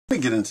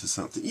get into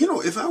something. You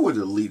know, if I were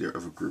the leader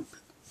of a group,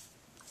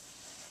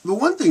 the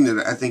one thing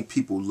that I think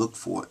people look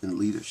for in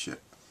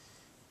leadership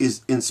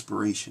is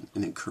inspiration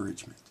and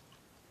encouragement.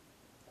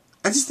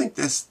 I just think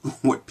that's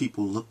what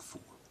people look for.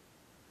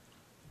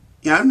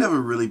 Yeah, I've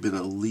never really been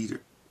a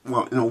leader.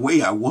 Well, in a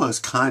way, I was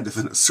kind of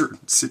in a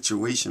certain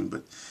situation,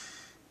 but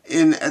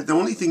the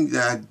only thing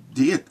that I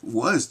did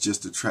was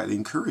just to try to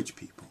encourage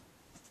people.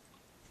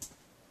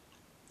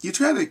 You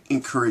try to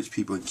encourage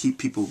people and keep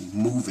people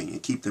moving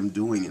and keep them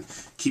doing and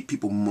keep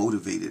people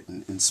motivated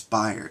and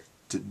inspired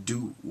to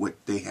do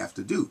what they have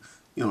to do,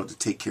 you know, to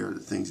take care of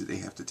the things that they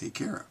have to take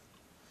care of.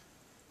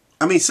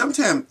 I mean,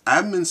 sometimes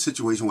I'm in a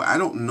situation where I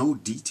don't know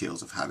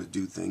details of how to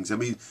do things. I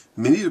mean,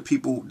 many of the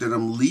people that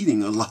I'm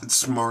leading are a lot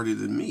smarter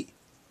than me.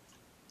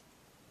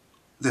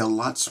 They're a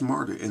lot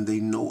smarter and they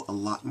know a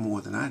lot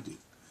more than I do.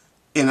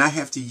 And I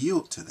have to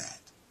yield to that.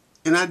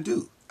 And I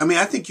do. I mean,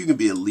 I think you can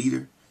be a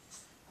leader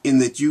in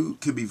that you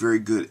can be very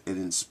good at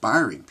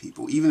inspiring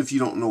people. Even if you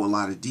don't know a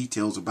lot of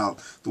details about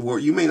the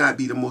world. You may not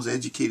be the most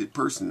educated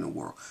person in the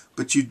world,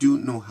 but you do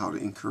know how to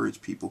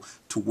encourage people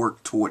to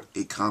work toward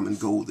a common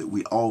goal that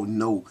we all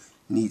know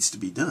needs to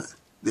be done.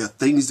 There are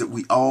things that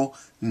we all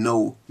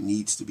know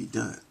needs to be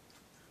done.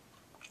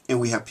 And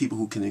we have people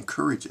who can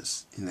encourage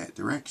us in that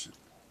direction.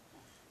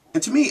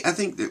 And to me, I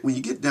think that when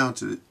you get down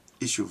to the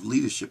issue of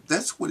leadership,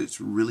 that's what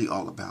it's really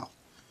all about.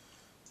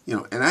 You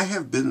know, and I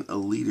have been a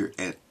leader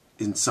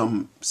in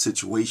some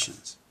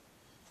situations.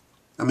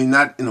 I mean,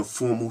 not in a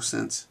formal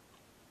sense.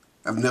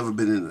 I've never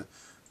been in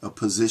a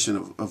position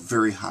of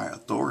very high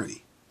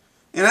authority.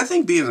 And I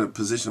think being in a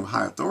position of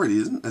high authority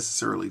isn't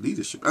necessarily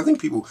leadership. I think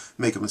people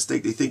make a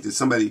mistake. They think that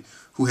somebody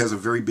who has a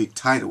very big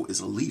title is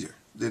a leader.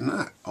 They're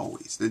not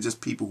always. They're just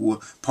people who are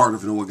part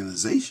of an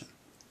organization.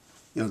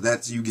 You know,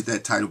 you get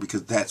that title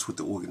because that's what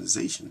the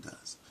organization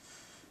does.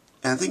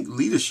 And I think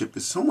leadership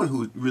is someone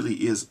who really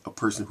is a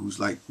person who's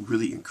like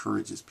really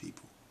encourages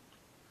people.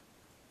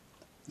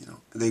 You know,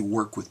 they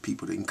work with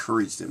people to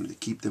encourage them, to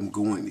keep them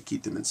going, to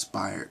keep them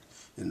inspired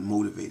and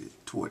motivated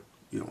toward,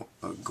 you know,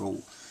 a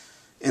goal.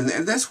 And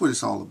that's what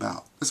it's all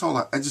about. That's all.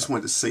 I just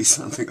wanted to say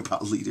something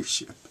about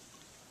leadership.